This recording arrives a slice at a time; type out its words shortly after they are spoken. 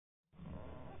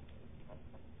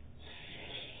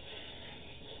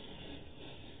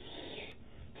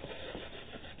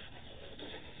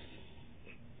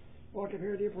welcome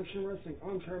here to Episode Wrestling.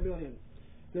 I'm Charmeleon.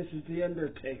 This is The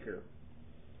Undertaker.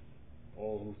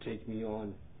 All who take me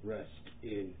on, rest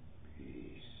in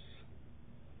peace.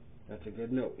 That's a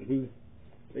good note.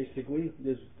 Basically,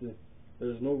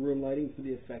 there's no room lighting for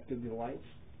the effect of the lights.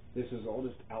 This is all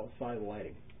just outside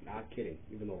lighting. Not kidding,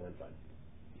 even though we're inside.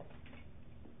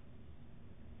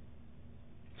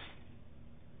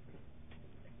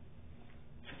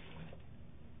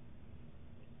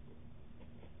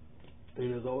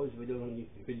 And as always, videos on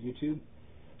YouTube,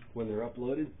 when they're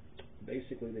uploaded,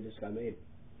 basically they just got made.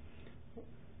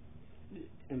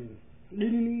 And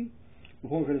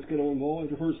before we just get on ball,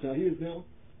 your first now, he is now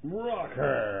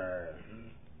Rocker.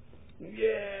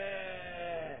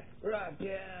 Yeah, rock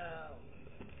down.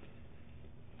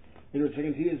 In your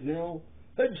second, he is now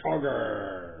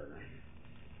Hedgehogger.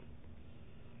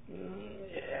 Yeah.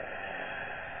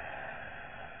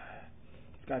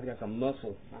 This guy's got some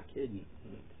muscle, not kidding.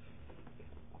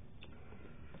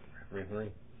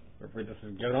 Referee, this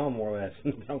is get on more or less. I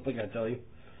don't think I tell you.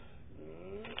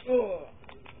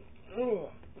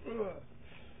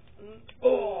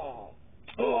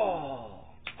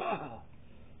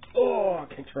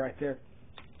 Kicked right there.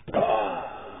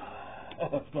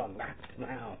 It's fun. Knocked him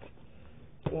out.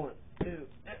 1, 2,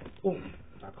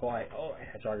 not quite.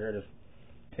 Hedgehogger just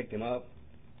picked him up.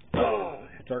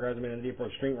 Hedgehogger hasn't been in the Deep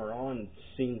Road Stream or on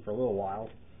scene for a little while.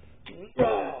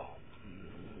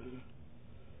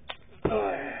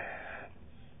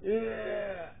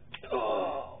 Yeah.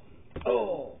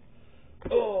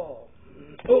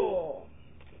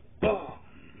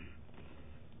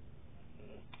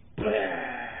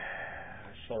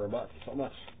 Shoulder butts so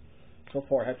much. So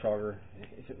far, Hedgehogger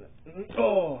is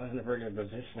in a very good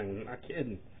positioning. Not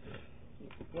kidding.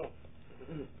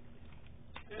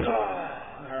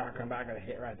 I'll come back and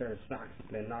hit right there.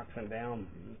 Then knocks him down.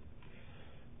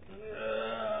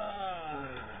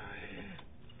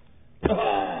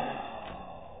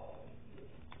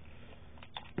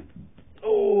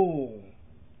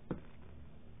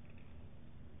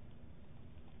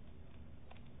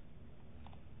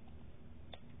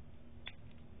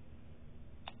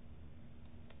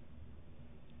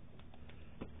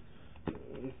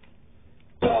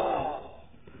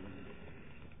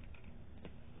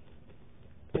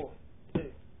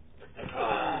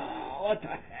 What the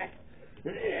heck?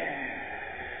 Yeah.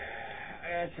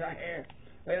 That's right here.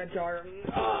 That's our.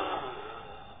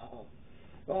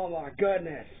 Oh my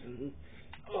goodness.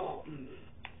 Oh.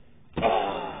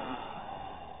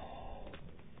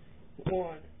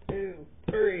 1, 2,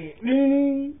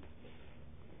 3.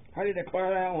 How do you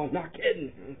declare that one? Not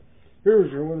kidding. Here's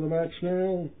your winner of the match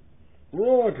now,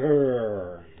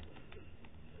 Rocker.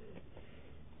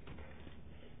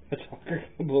 Hedgehogger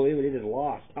can't believe it. He just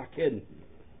lost. Not kidding.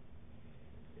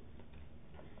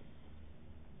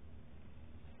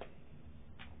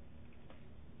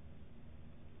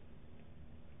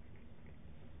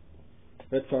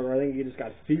 Hedgehogger, I think he just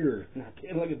got feared. Not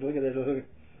kidding. Look at this.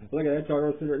 Look at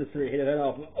Hedgehogger sitting right there. Hit his head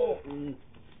off.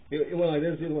 It went like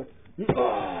this. It went.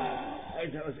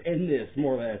 That was in this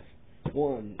more or less.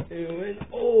 1, 2, and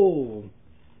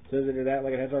says it did that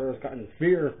like a Hedgehogger was caught in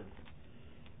fear.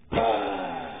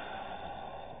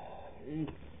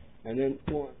 And then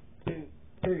 1, 2,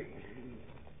 3.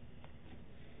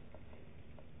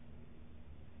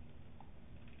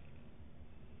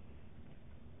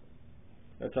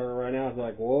 Hedgehogger right now is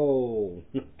like, whoa,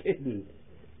 no kidding.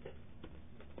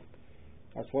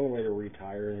 That's one way to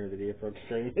retire here at the Deep Road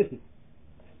Stream.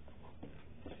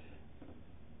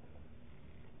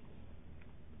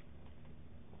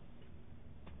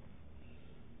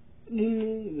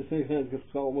 The same thing gets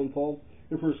called one fall.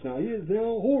 Your first now, he is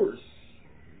now a horse.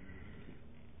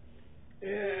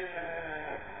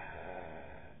 Yeah.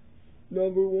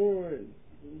 Number 1.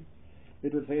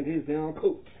 Your second, he is now a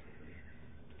coat.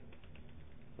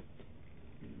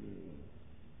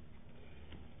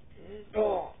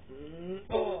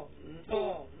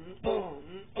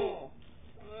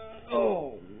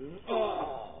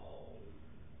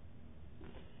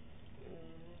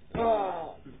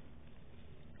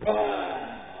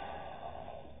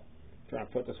 Trying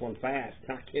to put this one fast.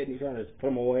 Not kidding. He's trying to put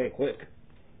him away quick.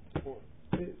 1,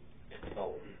 2,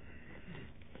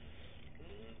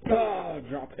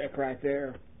 drop kick right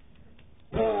there.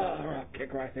 Drop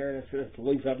kick right there. Just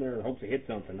leaps up there and hopes to hit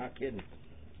something. Not kidding.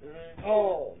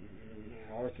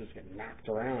 Let's just get knocked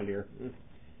around here.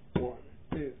 1,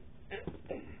 2.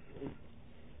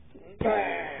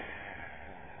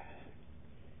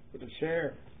 With the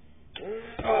chair.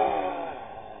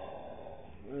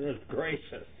 Goodness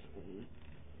gracious.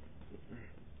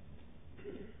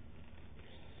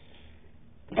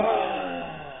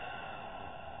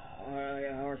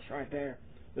 right there.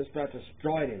 This about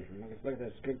destroyed him. Look at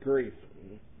this. Good grief.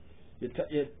 You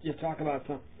talk about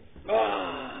some.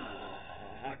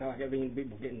 I feel like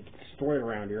people getting destroyed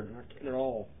around here. I'm not kidding at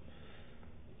all.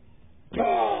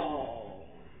 Oh!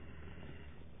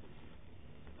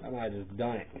 I might have just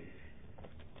done it.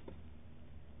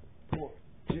 1,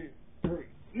 2, 3.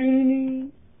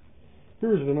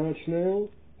 Here's the match now.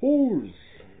 Whores.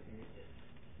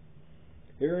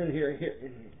 Here in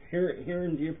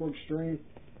Deerford Extreme,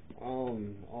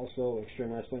 also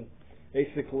Extreme Wrestling.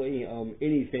 Basically,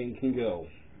 anything can go.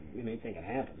 Anything can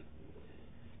happen.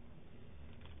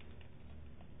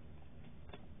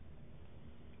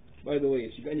 By the way,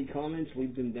 if you got any comments,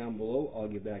 leave them down below. I'll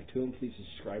get back to them. Please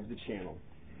subscribe to the channel.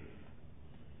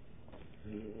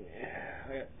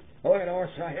 Oh, look at the horse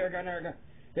right here. Got another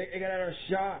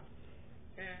shot.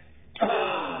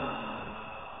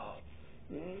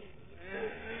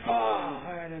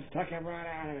 I just took him right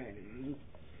out of it.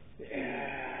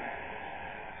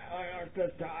 I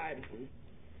just died.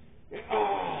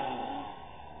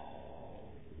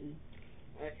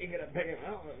 You gotta pick him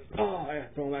up. I gotta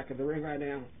throw him back in the ring right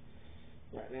now.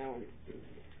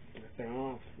 This thing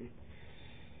off.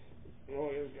 I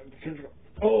can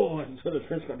put the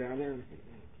Trisco down there.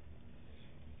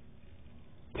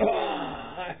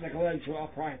 Classic leg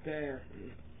drop right there.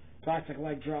 Classic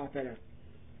leg drop in it.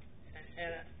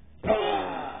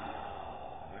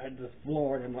 I just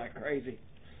floored him like crazy.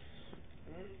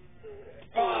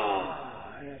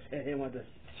 I just hit him with this.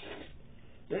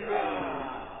 Yeah.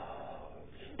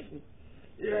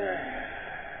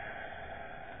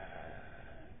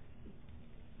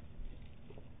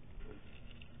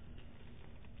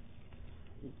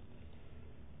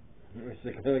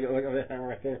 Look at that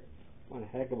right there. What a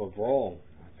heck of a brawl.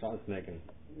 That's what I was making.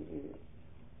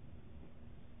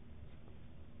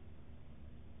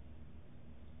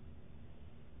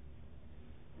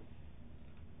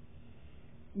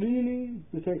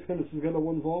 The next tennis is going to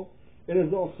involve. It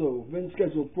has also been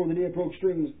scheduled for the Near Pro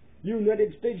Extremes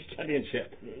United States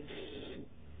Championship.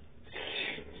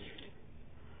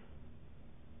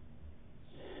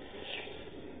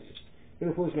 In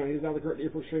the first night, he is now the current Near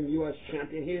Pro Extreme U.S.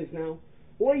 champion. He is now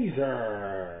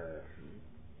Laser.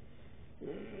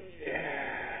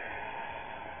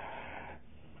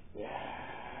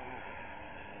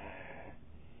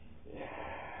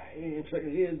 He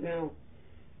is now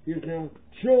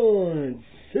John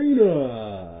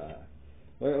Cena.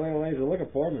 Look at Laser looking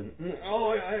for him.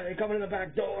 Oh, they're coming in the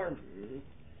back door.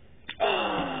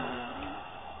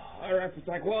 The ref is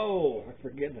like, whoa, I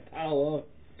forget the title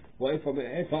away from it.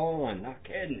 It's on, not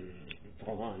kidding. It's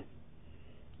on.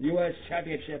 U.S.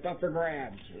 Championship up for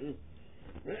grabs.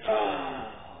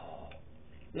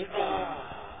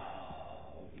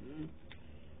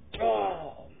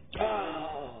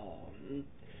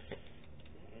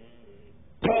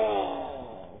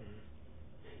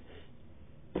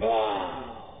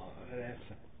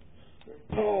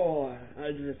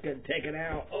 I just get taken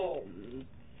out.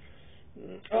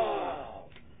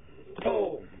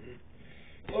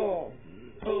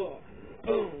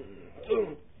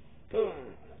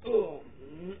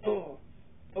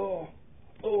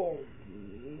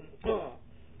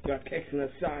 Got kicks in the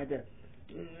side there.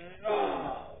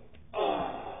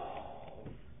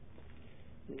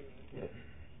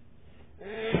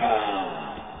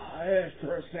 I just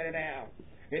threw it down.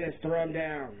 He just threw him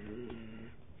down.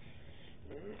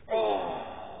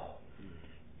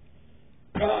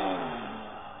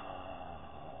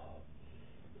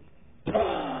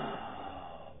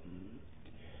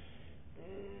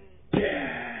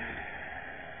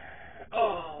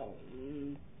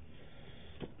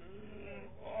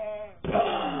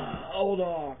 Hold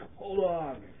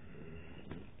on.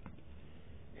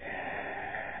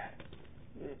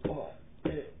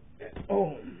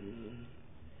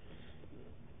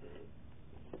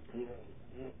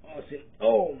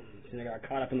 See, I got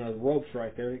caught up in those ropes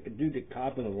right there. You do get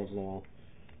caught up in those once in a while.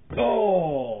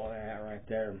 That right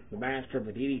there. The master of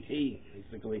the DDT,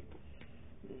 basically.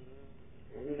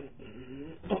 I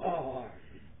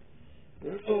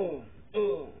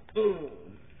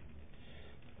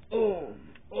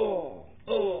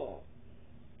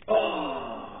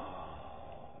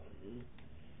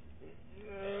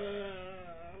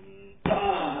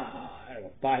had to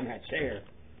find that chair.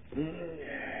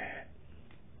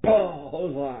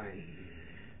 Line.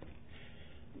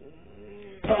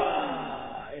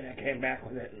 And I came back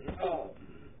with it.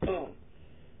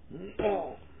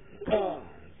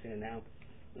 See it now.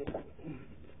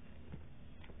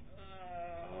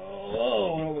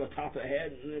 Went over the top of the head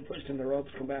and then pushed in the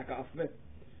ropes, come back off of it,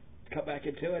 come back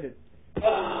into it,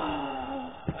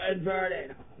 and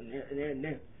inverted.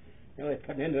 Really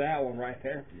putting into that one right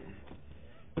there.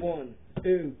 1,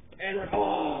 2, and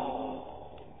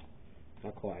oh!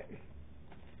 Not quite.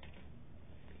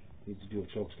 Needs to do a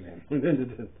choke slam.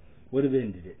 Would have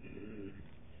ended it.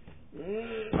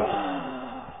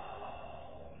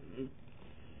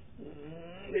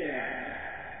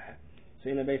 Yeah.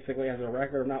 Cena basically has a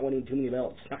record of not winning too many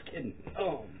belts. Not kidding.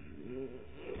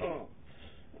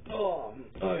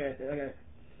 Okay.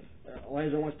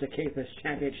 Laser wants to keep this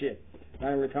championship.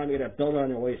 Not every time you get a belt on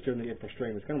your waist during the get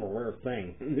frustrated. It's kind of a rare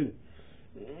thing.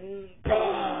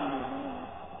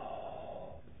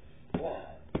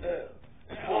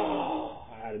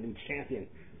 I had a new champion.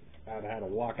 I'd had to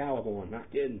walk out with one.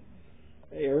 Not kidding.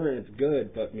 Hey, it's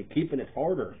good, but keeping it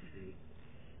harder.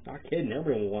 Not kidding.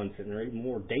 Everyone wants it, and they're even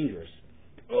more dangerous.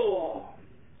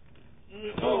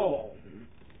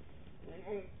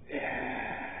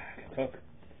 Took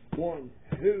 1,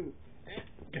 2,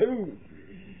 2.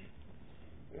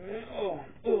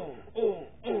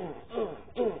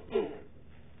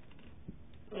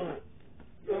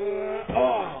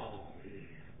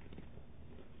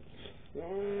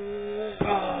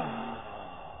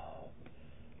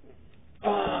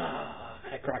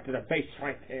 I cracked to the face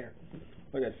right there.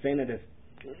 Look at Cena just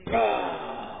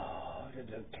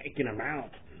taking him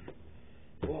out.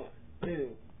 1, 2,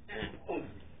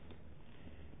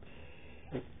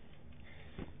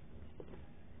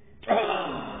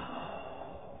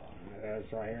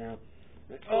 that's right here now.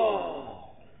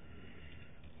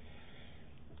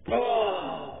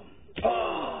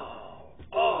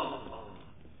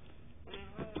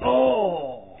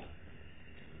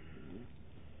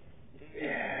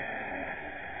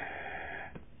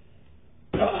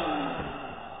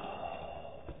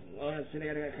 So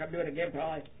they're going to come do it again,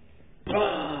 probably.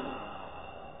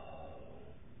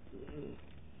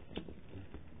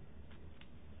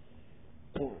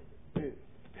 1, 2.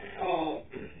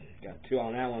 Got 2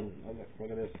 on that one.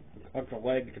 Look at this. Hook the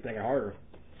leg. You can take it harder.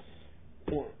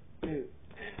 1, 2.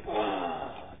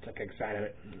 Took a side of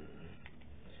it.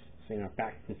 Seeing it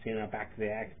back to the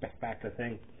back to the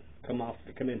thing. Come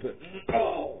into it.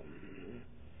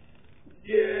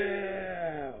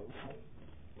 Yeah.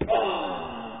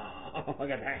 Look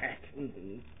at that.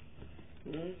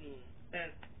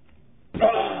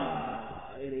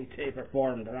 NET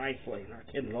performed nicely. Not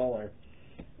kidding at all there.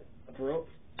 Up the rope.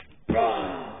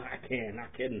 Not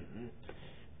kidding.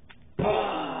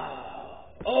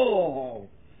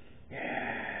 Yeah.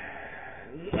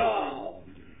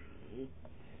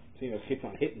 See, it keeps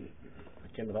on hitting.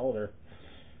 Not kidding at all there.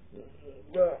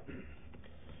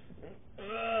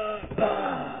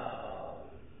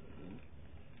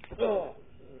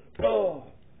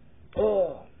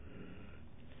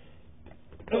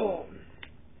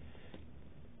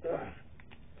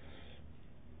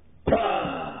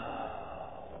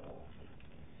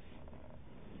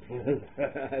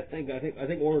 I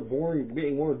think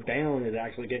being worn down is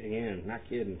actually getting in. Not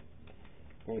kidding.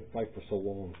 Only fight for so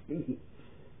long.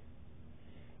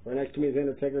 Right next to me is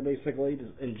Undertaker, basically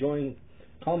just enjoying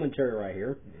commentary right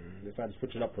here. Decided to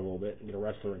switch it up for a little bit and get a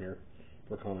wrestler in here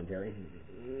for commentary.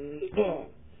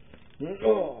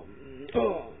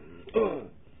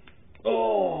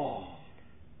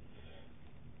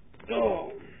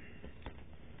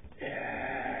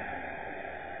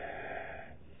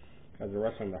 Guys are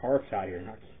wrestling the hearts out here.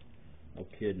 No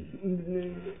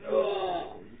kidding.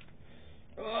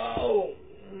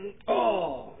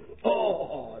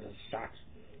 Just shots.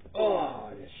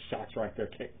 Just shots right there.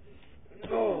 Kick.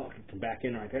 Come back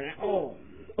in right there.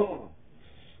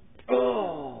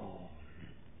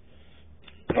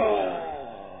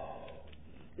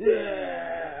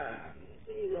 Yeah.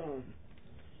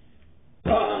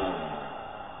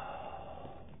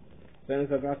 Then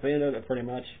that's the end of it, pretty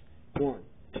much. 1,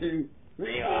 2,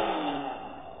 3.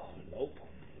 Nope.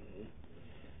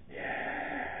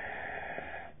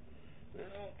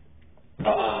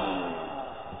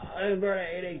 I'm very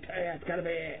eating. That's gotta be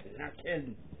it. Not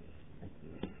kidding.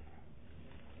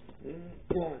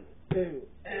 1, 2,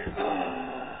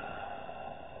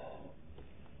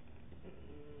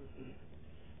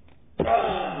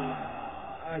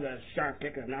 and the sharp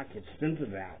kicker knocked its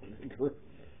senses out.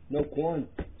 Nope. 1,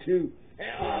 2,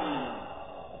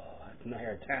 and now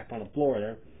here a tap on the floor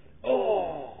there.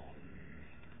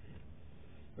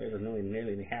 There's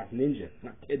nearly half ninja.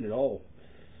 Not kidding at all.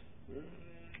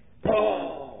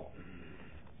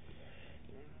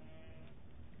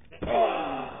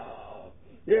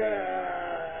 Yeah.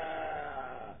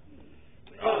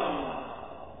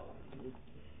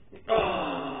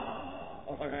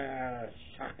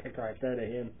 Shot kick right there to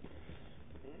him.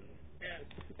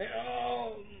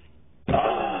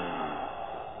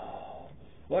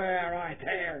 Well, right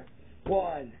there.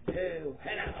 1, 2,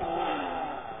 and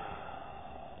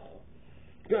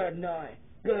good night.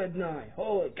 Good night.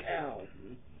 Holy cow.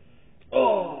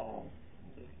 Oh.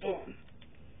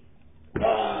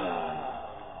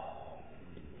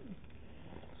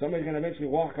 Somebody's going to eventually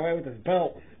walk away with his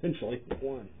belt. Eventually.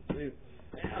 1, 2.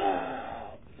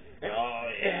 Oh,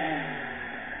 yeah.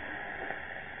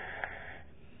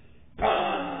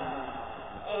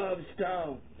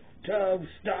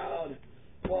 Tombstone.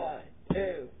 1,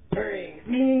 2,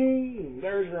 3.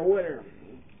 There's your winner.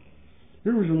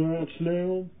 Here's a match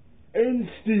now. And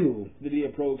still, the Dia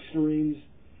Pro Extremes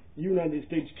United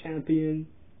States Champion,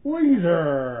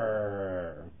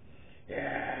 Laser.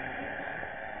 Yeah.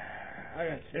 I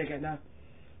got sick of that.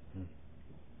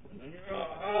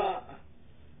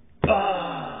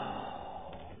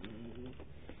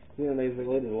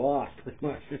 Laser lost pretty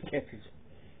much.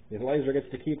 His Laser gets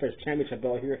to keep his championship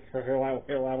belt here live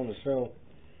on the show.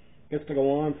 Gets to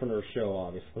go on from their show,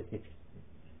 obviously.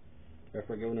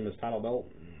 After giving him his title belt,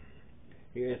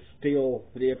 he is still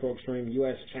the Dia Pro Extreme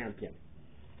U.S. Champion.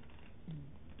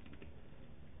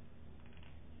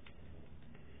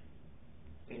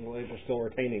 And Laser still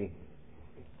retaining.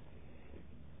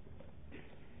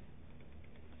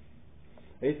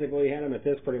 Basically, he had him at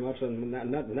this pretty much, and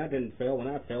that didn't fail. When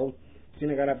that failed,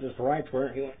 Cena got up just right for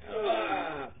it. He went,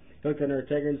 ah! Looked at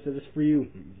Undertaker and said, "This is for you."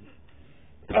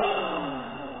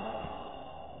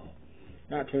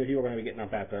 Not too many people are going to be getting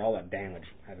up after all that damage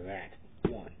out of that.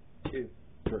 1, 2,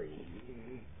 3.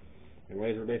 And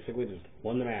Laser basically just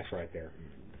won the match right there.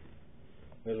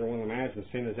 Laser won the match, and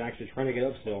Cena's actually trying to get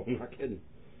up still. I'm not kidding.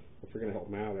 If we're going to help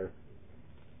him out of there.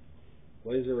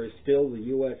 Laser is still the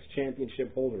U.S.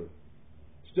 Championship holder.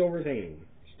 Still retaining.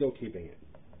 Still keeping it.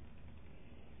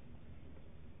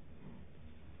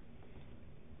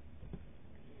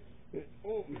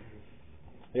 Oh.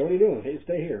 Hey, what are you doing? Hey,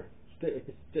 stay here. Stay.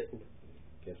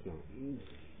 Guess not.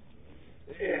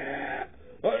 Yeah.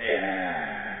 Oh,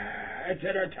 yeah. It's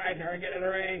Undertaker. Get in the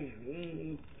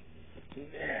ring.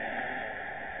 Yeah.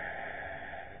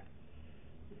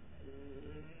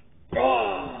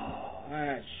 Oh,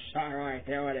 that shot right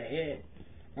there with a hit.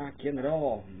 Not kidding at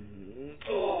all.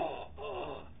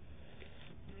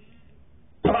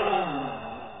 I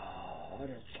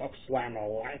just choke slammed the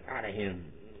life out of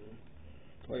him.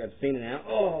 I got Cena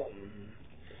now.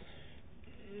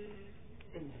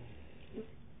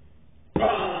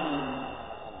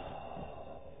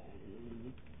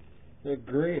 The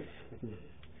grief.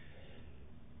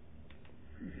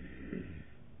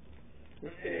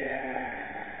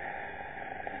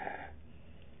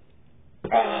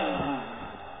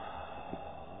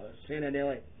 Cena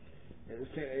nearly.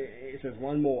 He says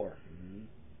one more.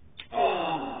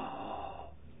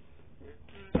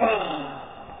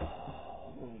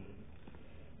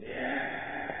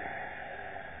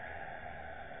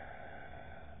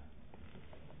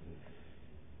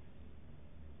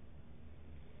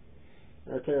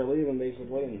 Undertaker leaving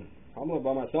basically, and I'm going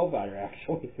by myself out here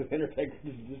actually. Undertaker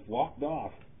just walked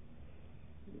off.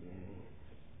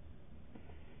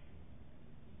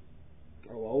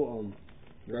 Oh well,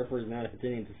 the referee's now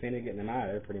continuing to Cena getting him out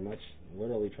of there pretty much.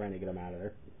 Literally trying to get him out of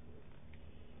there.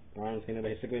 Ron Cena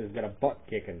basically just got a butt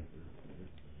kicking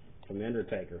from the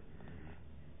Undertaker.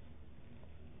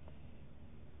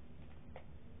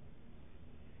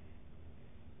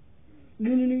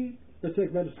 The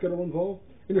second match is scheduled involved.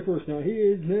 In the first now, he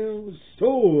is now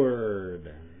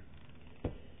Sword.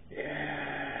 Yeah.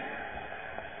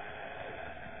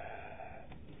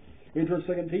 Into the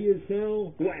second, he is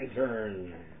now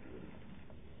Lantern.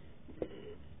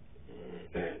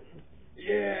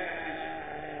 Yeah.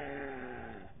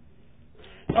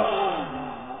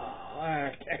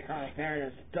 Kick right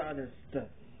there.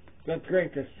 Let's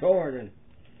break the Sword. And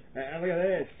look at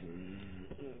this.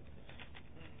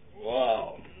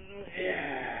 Whoa.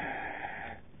 Yeah.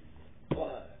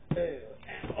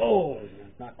 Oh,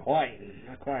 not quite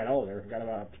all there. Got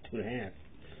about 2.5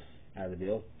 out of the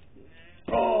deal.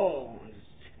 Oh,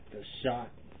 the shot.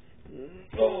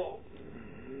 Oh.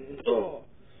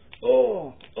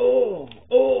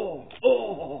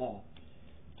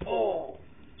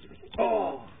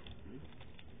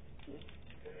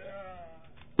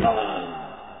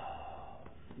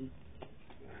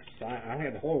 I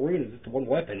had the whole arena just one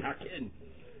weapon. Not kidding.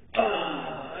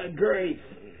 Great.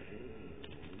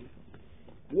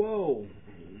 Whoa.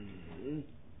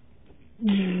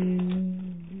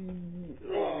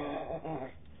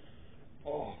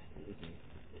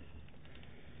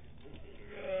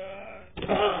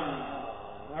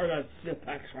 There's that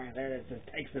suplex right there that just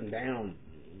takes him down.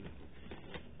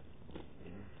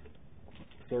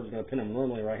 Sword's going to pin him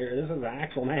normally right here. This is an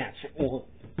actual match. 1,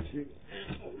 2.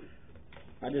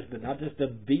 Not just the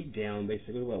beat down,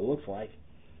 basically what it looks like.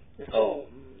 Oh,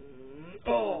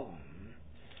 oh,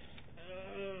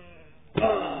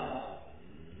 oh,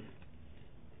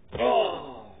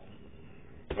 oh,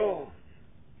 oh,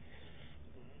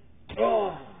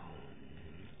 oh,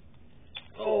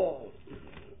 oh, oh,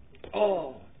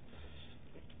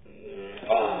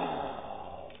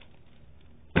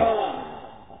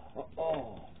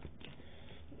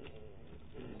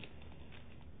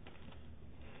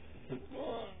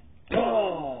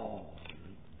 oh,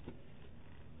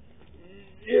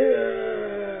 yeah.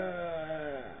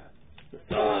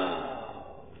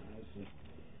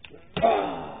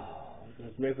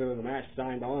 It's basically the match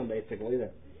signed on, basically.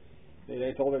 That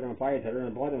they told they're going to fight each other,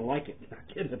 and Blood didn't like it. Not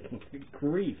kidding. Good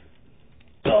grief.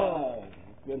 Oh,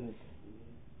 goodness.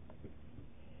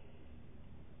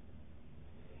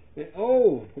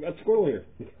 Oh, we got Squirrel here.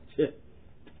 Shit.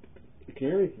 Can you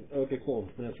hear me? Okay, cool.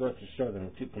 That's the rest of the show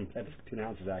then. Two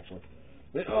announcers, actually.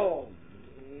 Oh.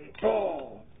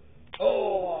 Oh.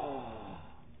 Oh.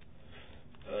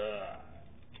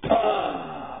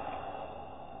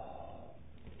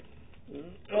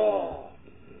 Oh. Oh.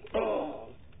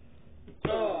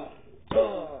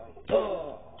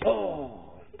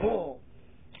 Oh.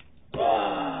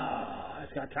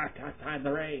 It's got time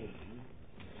the rain.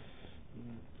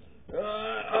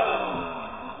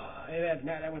 Hey, that's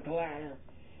Matt. That went the ladder.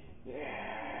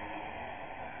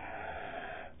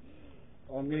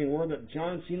 I'm getting word that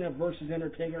John Cena versus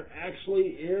Undertaker actually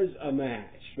is a match.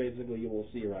 Basically, you will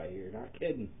see right here. Not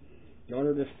kidding.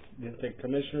 The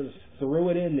commissioner just threw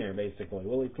it in there, basically.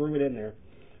 Well, he threw it in there.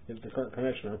 It's the current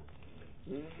commissioner.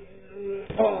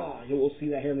 Oh, you will see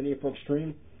that here in the April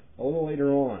stream a little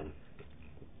later on.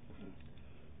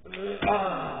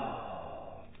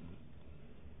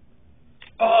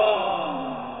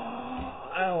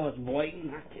 That was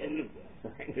blatant. Not kidding.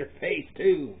 Right in your face,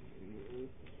 too.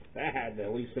 That had to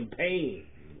leave some pain.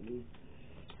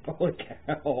 Holy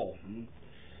cow.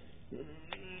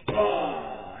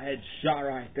 Head shot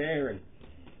right there. And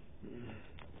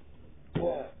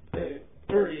 1, 2,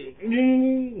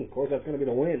 3. Of course, that's going to be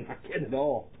the win. Not kidding at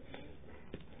all.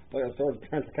 Like I started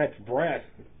trying to catch breath.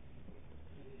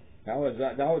 That was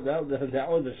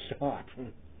a shot.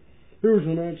 Here's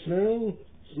the match now.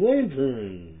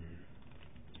 Lantern.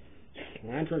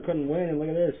 Lantern couldn't win, and look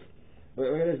at this. Look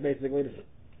at this, basically.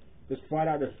 Just flat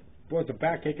out just goes to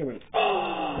back kick him and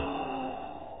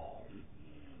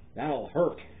that'll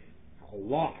hurt a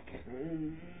lot.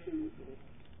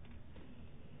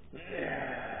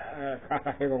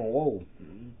 Whoa.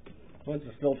 Once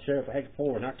the still chair for heck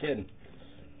forward, not kidding.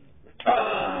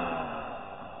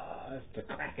 That's the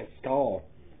crack of skull.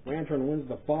 Lantern wins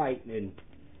the fight and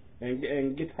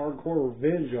gets hardcore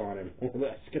revenge on him. It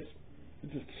just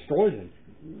destroys him.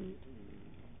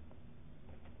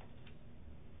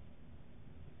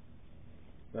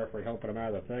 Therefore helping him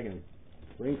out of the thing, and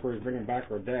ring crew's bringing back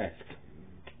her desk.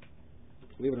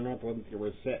 Believe it or not, the ones get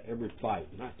reset every fight.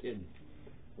 Not kidding.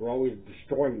 We're always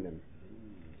destroying them.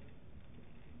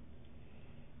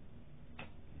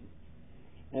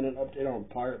 And an update on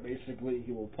Pirate, basically,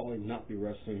 he will probably not be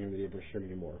wrestling here in the April stream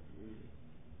anymore.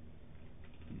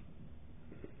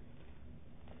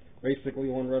 Basically,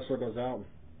 one wrestler goes out,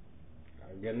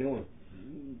 gotta get a new one.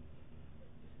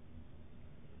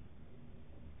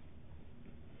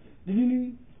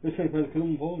 This thing has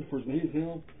come forward for his knees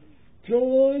now.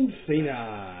 John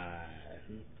Cena.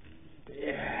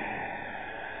 Yeah.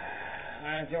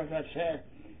 I see what that said.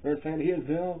 They're saying he is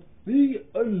now the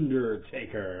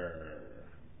Undertaker.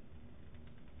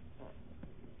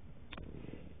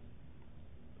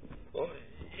 Oh,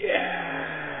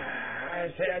 yeah. I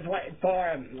said I was waiting for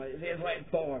him. I was waiting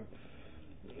for him.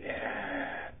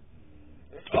 Yeah.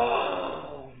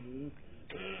 Oh.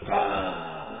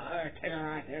 Take her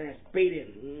right there and beat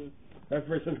him. That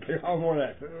person get on more of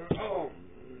that.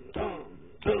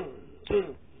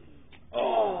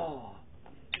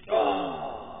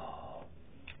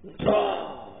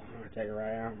 Take her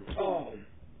right out.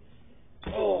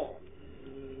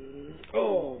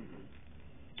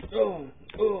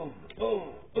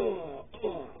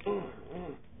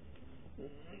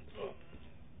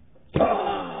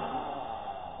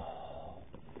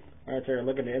 Right there,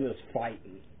 looking to end this fight.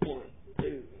 1,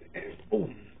 2, and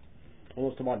boom.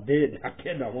 Almost about did. I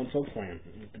kidding. I won so slam.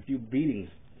 Just a few beatings.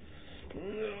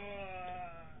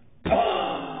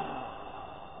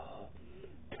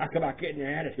 Talk about getting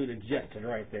your attitude adjusted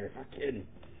right there. Not kidding.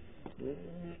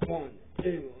 1,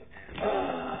 2.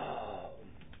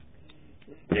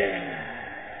 Yeah.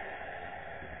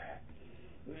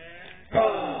 Oh.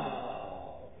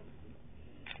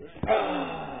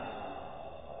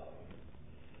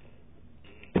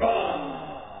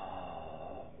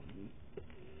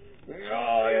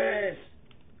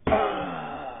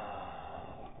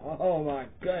 Oh my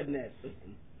goodness.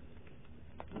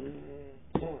 1,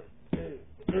 2,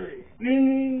 3.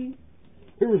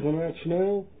 Here's a match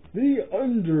now. The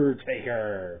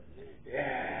Undertaker.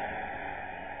 Yeah.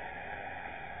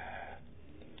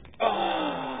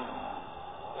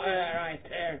 Oh, yeah, right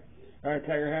there.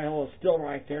 Undertaker had a little still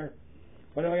right there.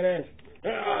 But look at this.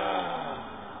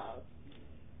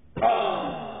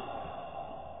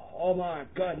 Oh my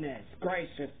goodness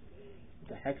gracious. What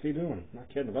the heck's he doing? Not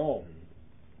kidding at all.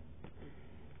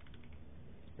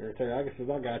 Undertaker, I guess I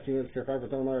got you. Let's see if I ever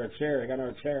throw another chair. I got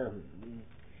another chair.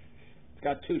 It's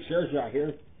got 2 chairs out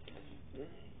here.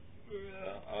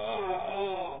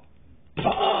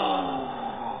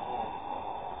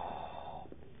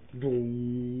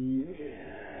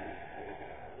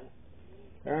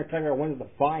 Undertaker wins the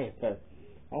fight, but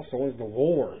also wins the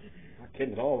war. Not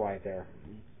kidding at all right there.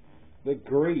 The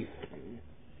grief.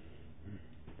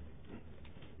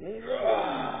 Alright,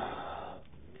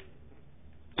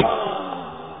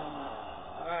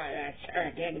 that's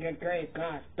getting good grief.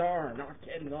 Gosh darn, not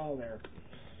kidding at all there.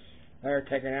 They're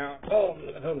taking out. Oh,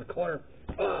 from the corner.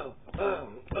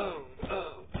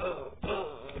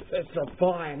 It's so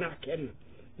fine, not kidding.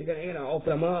 You're gonna open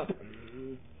them up.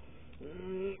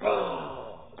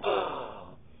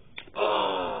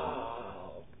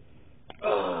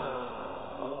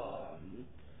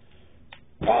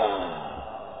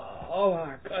 Oh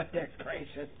my goodness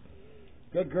gracious.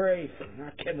 Good grief.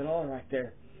 Not kidding at all right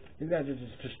there. These guys are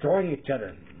just destroying each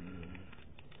other.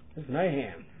 This is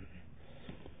mayhem.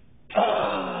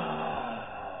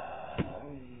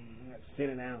 Let's see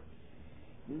it now.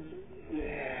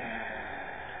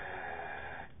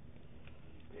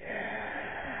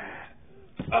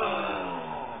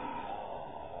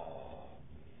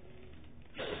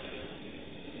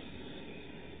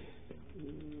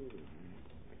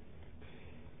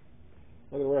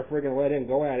 Well, the referee can let him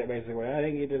go at it, basically. I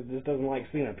think he just doesn't like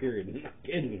Cena, period. Not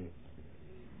kidding.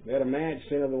 They had a match,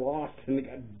 Cena lost, and they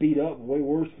got beat up way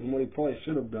worse than what he probably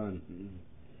should have done.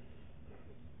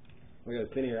 We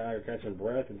got Cena out here catching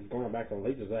breath and going back to the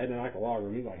leeches. I had like a log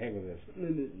room. He's like, heck with this.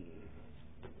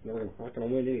 We're not going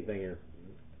to win anything here.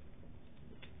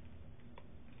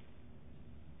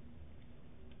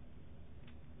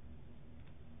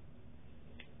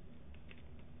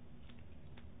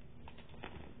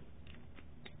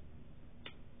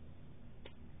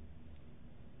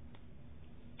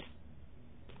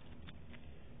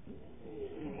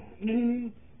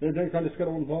 The next on the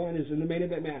schedule on Vaughn is in the main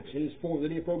event match. It is for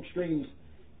the Pro Extremes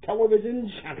Television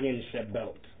Championship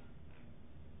belt.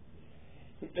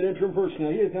 An interim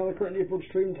personnel. He is now the current Pro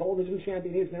Extreme Television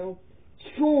Champion. He is now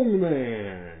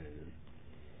Strongman.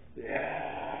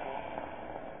 Yeah.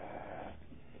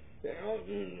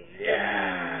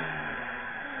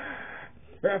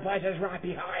 Replace is right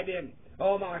behind him.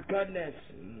 Oh my goodness.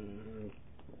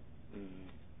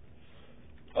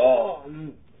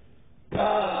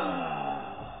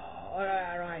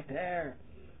 Right there.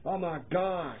 Oh my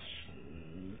gosh.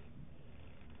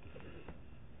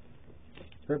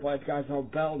 Triple H guy's no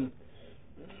belt.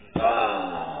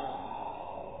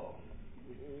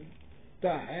 The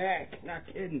heck? Not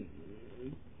kidding.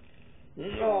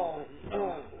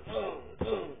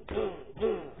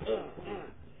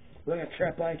 Look at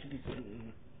Triple H.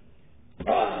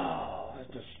 That's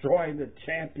destroying the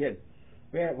champion.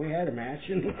 We had a match.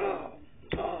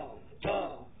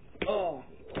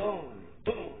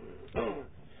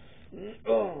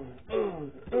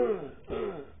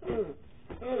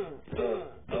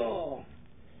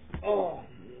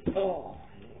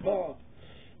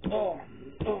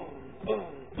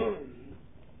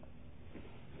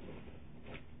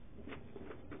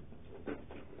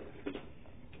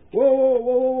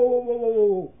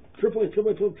 Whoa. Triple H. Calm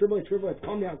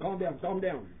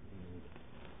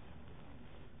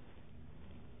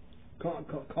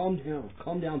down.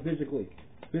 Calm down physically.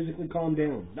 Physically calm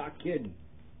down. Not kidding.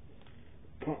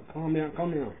 Calm down.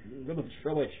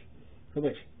 Triple H.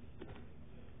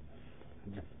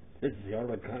 This is the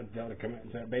other come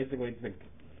out. Basically, it's the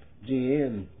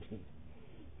GM.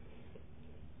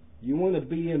 You want to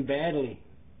beat him badly,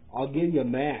 I'll give you a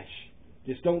match.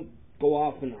 Just don't go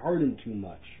off and hurt him too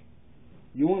much.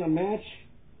 You want a match?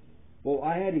 Well,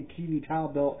 I had a TV title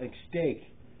belt at stake.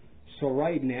 So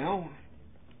right now,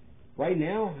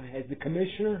 as the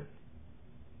commissioner,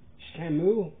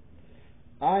 Shamu,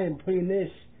 I am putting this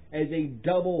as a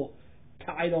double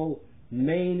title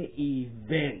main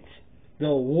event.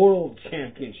 The World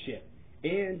Championship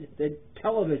and the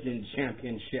Television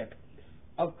Championship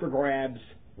up for grabs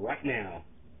right now.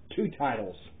 2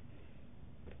 titles.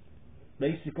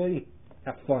 Basically,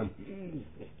 have fun.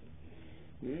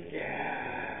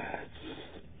 Yeah.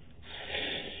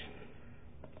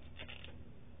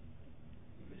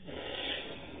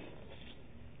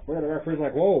 referee's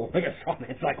like, whoa. Look at Strongman.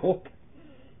 It's like, whoa.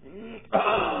 Oh,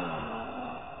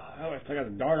 I took out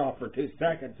the dart off for 2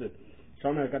 seconds. And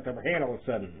Strongman got the upper hand all of a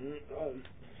sudden.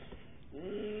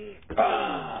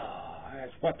 I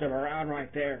just flipped him around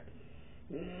right there.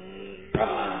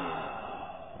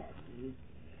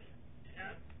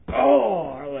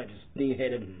 I just knee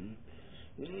hit him.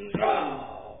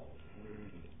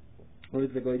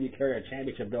 Basically, you carry a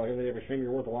championship belt here, every stream,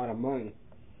 you're worth a lot of money.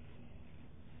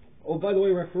 Oh, by the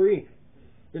way, referee,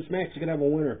 this match is gonna have a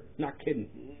winner. Not kidding.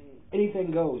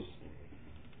 Anything goes.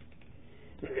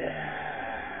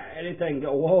 Anything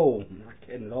go. Whoa, not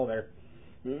kidding at all there.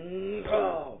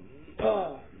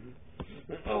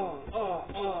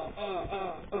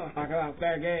 Talk about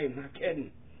fair game. Not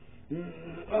kidding.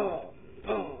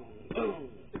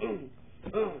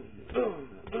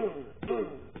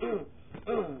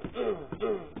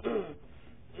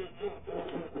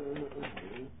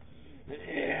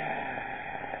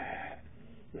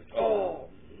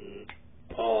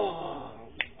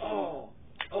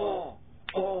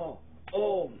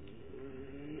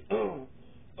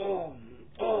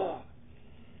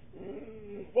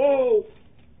 Whoa!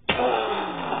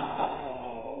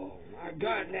 Oh, my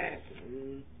goodness!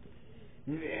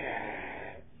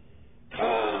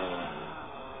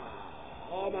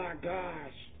 Oh my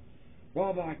gosh!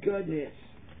 Oh my goodness!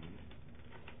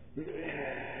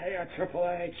 Hey, Triple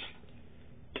H!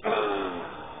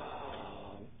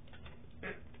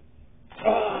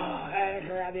 Panic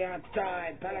around the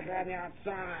outside! Panic around the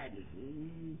outside!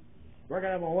 We're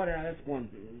gonna have a winner on this one.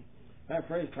 That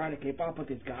phrase trying to keep up with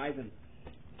these guys and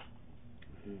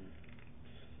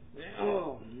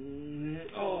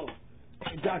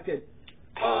inducted.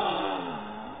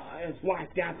 I just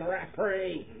wiped out the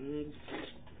referee.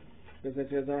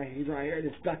 He's right here,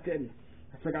 inducted.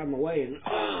 I forgot him away and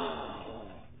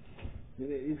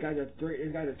these guys are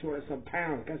 200 some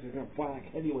pounds. Guys are gonna fight like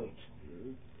heavyweights.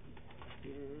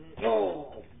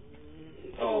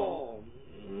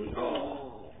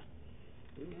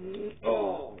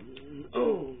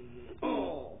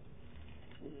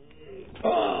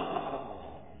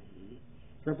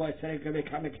 Triple H said he's going to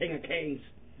become the King of Kings.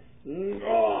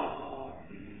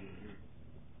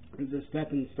 He's a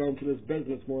stepping stone for this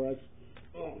business, more or less.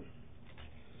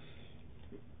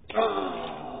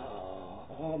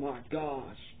 Oh my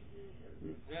gosh.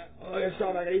 Oh, you're so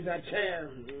like he's that chair.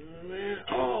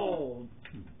 Oh,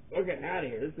 we're getting out of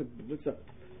here. This is a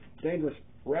dangerous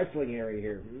wrestling area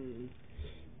here.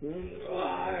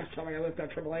 There's somebody to lift up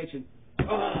Triple H and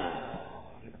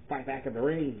fight back in the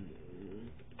ring.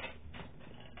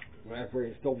 Referee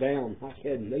is still down. Not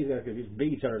kidding. These are these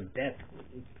beats are death.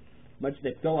 Much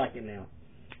they feel like it now.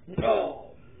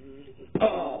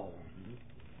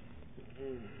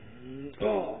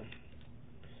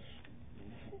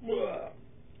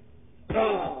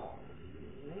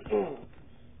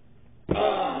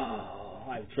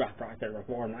 I dropped right there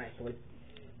before nicely.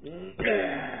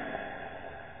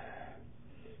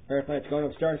 Everybody's going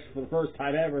upstairs for the first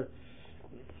time ever.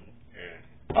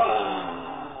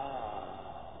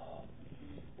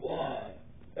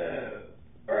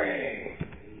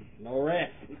 No ref.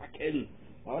 Not kidding.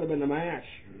 That would have been the match.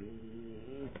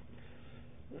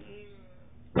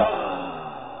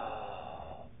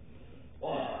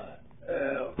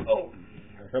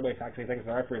 Everybody actually thinks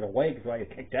the referee's awake, so I get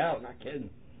kicked out. Not kidding.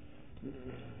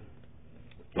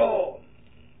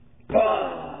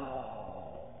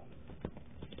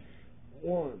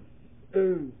 1,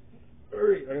 2,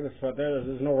 3. Look at this right there.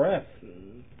 There's no ref.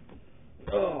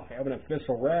 I have an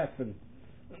official ref and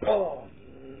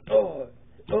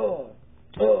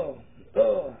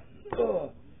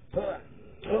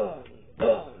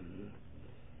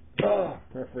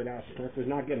referee's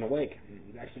not getting awake.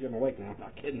 He's actually getting awake now. I'm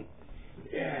not kidding.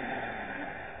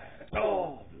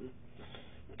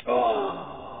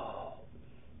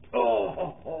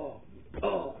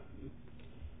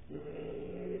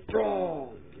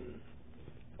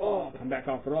 Come back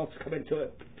off the ropes. Come into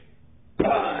it.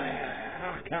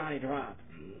 County drop.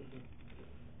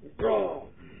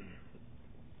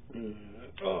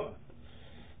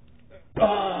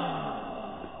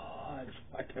 I just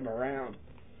whacked him around.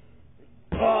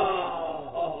 There's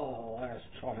a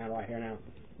strong hand right here now.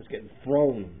 Just getting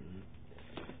thrown.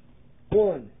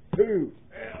 1, 2.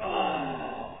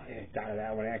 He died of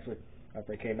that one actually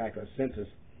after he came back to his senses.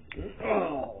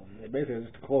 It basically was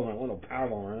just a close on one little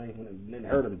powerbomb or anything. It didn't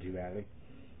hurt him too badly.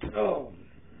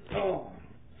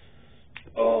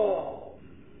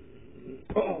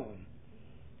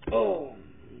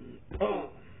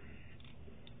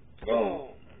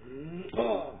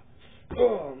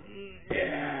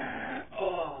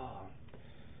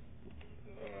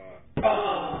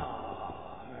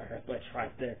 switch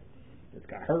right there. It's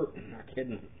got hurt. Not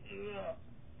kidding.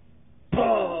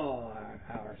 Oh,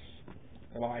 hours.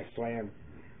 Body slam.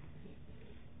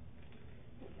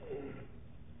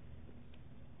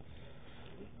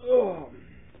 Oh.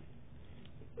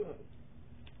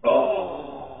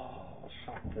 Oh.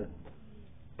 Shocker.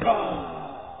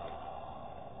 Oh.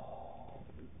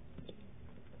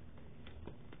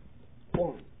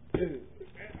 1, 2.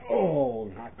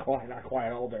 Oh, not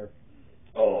quite all there.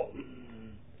 Oh.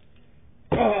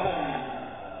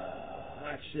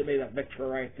 That should be the victory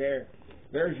right there.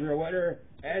 There's your winner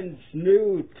and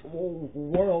new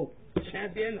world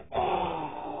champion.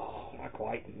 Oh, not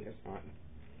quite. It's not.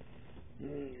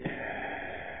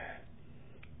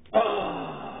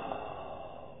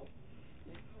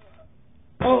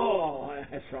 Oh,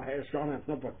 that's right. It's trying to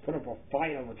put up a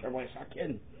fight over Triple H. I'm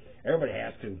kidding. Everybody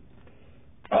has to.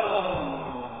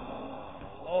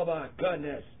 Oh my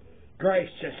goodness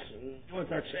gracious. What's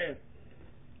that saying?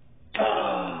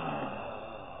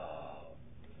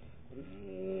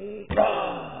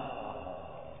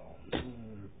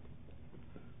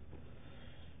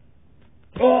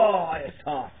 Oh, I just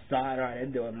tossed side right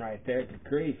into him right there. Good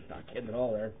grief. Not kidding at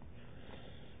all there.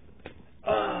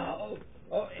 Oh,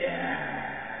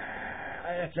 yeah.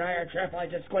 That's right. Triple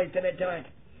H just squeezed him into it.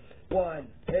 1,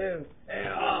 2,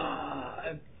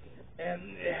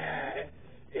 and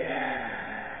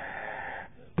yeah.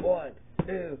 1,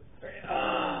 2, 3.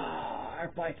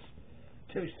 Our fight's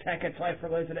 2 seconds left for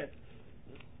losing it.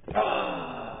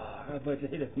 I put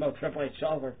he just smoked Triple H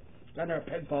shoulder. Under a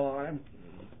pinfall on him.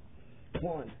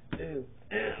 1, 2,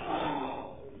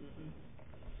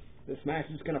 This match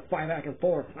is gonna fight back and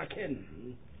forth. Not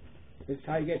kidding. This is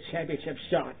how you get championship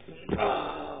shots.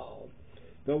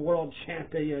 The world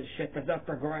championship is up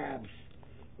for grabs.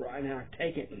 Right now,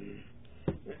 take it.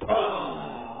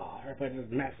 Everybody's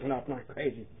just messing up like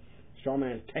crazy.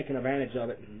 Strowman is taking advantage of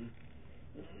it.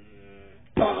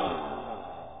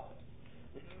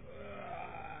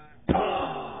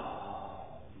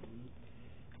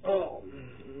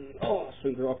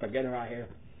 Soon grow up again right here.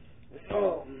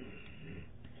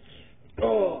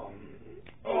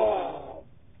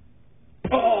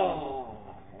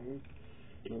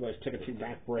 Everybody's taking 2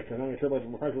 back breaks. I know Triple H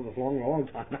has been this long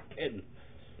time. Not kidding.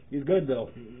 He's good though.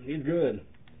 He's good.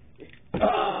 I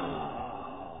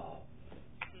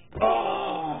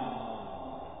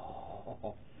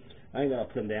ain't gonna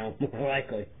put him down. More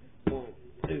likely. 1,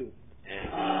 2.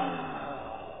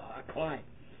 Clyde.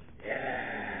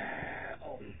 Yeah.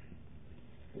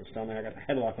 This time I got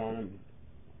the headlock on him.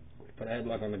 Put a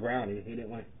headlock on the ground. He didn't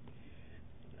want.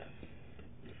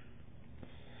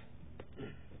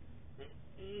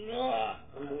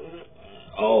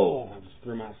 Oh, I just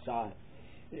threw him outside.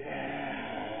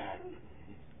 Yeah.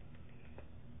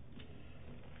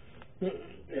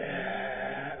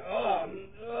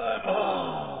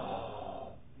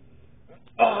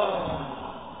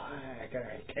 I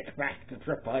gotta kick back to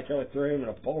Triple H. I threw him in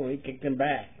a pole and he kicked him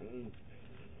back.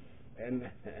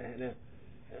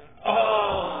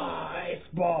 Ice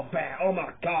ball back. Oh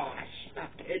my gosh.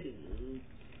 Not kidding.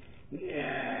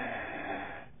 Yeah.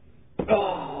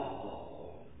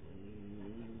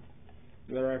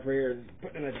 The referee here is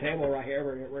putting in a table right here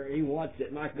where he wants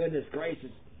it. My goodness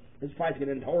gracious. This fight's going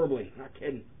to end horribly. Not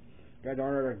kidding. Guys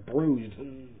aren't like bruised.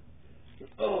 You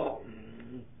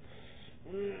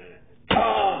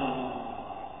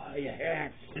hear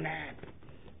that snap? I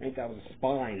think that was a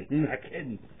spine. Not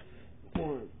kidding.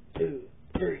 1, 2,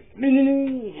 3.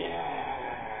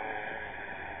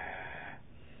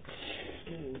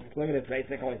 Look at this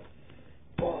basically.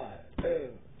 1, 2.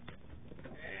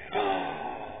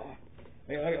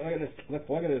 Hey, look at this.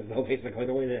 Look at this though. Basically,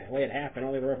 the way it happened.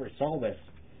 Only the referee saw this.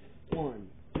 1,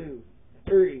 2,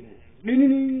 3.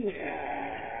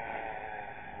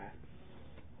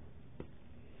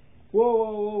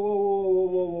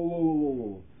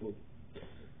 Whoa.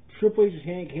 Triple H's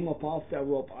hand came up off that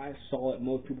rope. I saw it.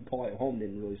 Most people probably at home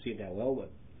didn't really see it that well,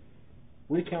 but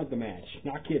recount the match.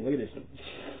 Not kidding. Look at this.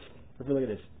 Look at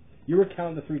this. You were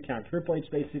counting the 3 count. Triple H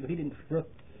basically he didn't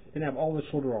have all his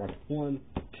shoulder on. 1,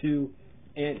 2,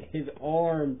 and his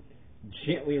arm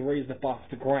gently raised up off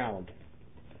the ground.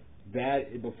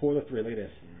 That before the 3. Look at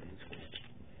this.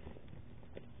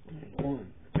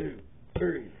 1, 2,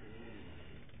 3.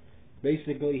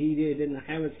 Basically, he didn't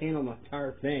have his hand on the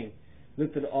entire thing.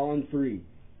 Lifted on 3.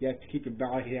 You have to keep your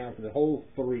body down for the whole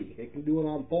 3. They can do it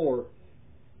on 4.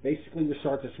 Basically, to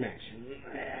start this match.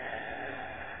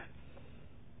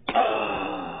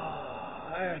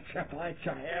 Triple H,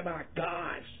 oh my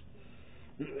gosh.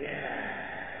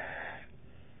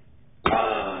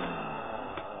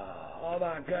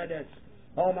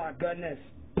 Oh my goodness.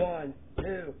 1,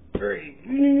 2,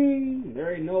 3.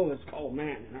 There ain't no it's called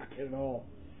man. Not kidding at all.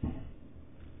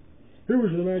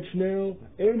 Here's the match now,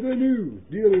 and the new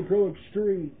Daily Pro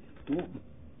Extreme.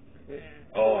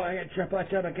 Oh, I got tripped by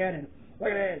Chubba Cannon. Look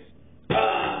at this. Oh.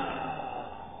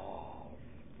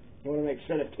 I want to make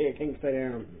sure that King stay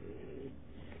down.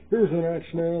 Here's the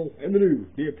match now, and the new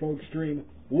Daily Pro Extreme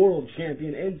World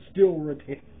Champion and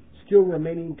still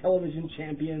remaining television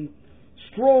champion,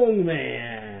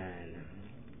 Strongman.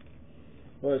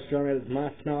 Well, Strongman,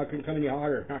 my smell couldn't come any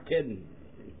harder. Not kidding.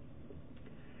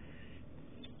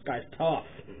 This guy's tough.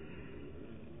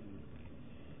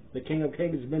 The King of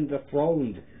Kings has been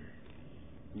dethroned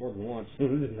more than once.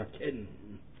 Not kidding.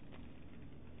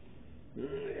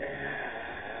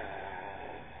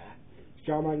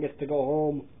 Strongman gets to go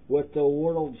home with the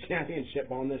World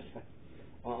Championship on this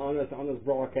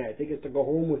broadcast. He gets to go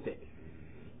home with it.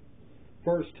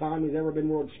 First time he's ever been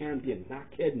World Champion.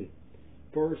 Not kidding.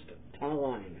 First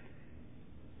time.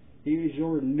 He is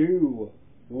your new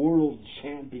World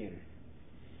Champion.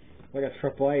 Look at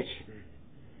Triple H.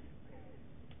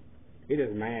 He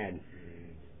is mad.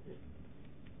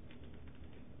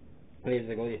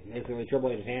 Basically,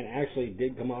 Triple H's hand actually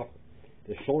did come off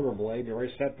the shoulder blade to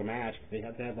reset the match. They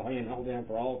had to have the hand held down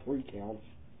for all 3 counts.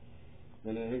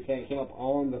 And then his hand came up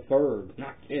on the 3rd.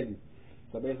 Not kidding.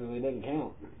 So basically it didn't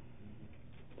count.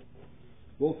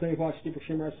 Well, thank you for watching Super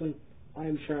Extreme Wrestling. I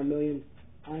am Sean Million.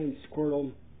 I am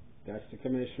Squirtle. That's the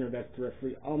commissioner. That's the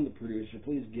referee. I'm the producer.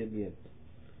 Please give me a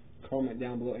comment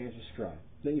down below and subscribe.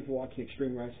 Thank you for watching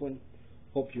Extreme Wrestling.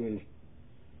 Hope you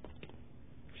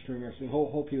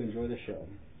enjoy the show.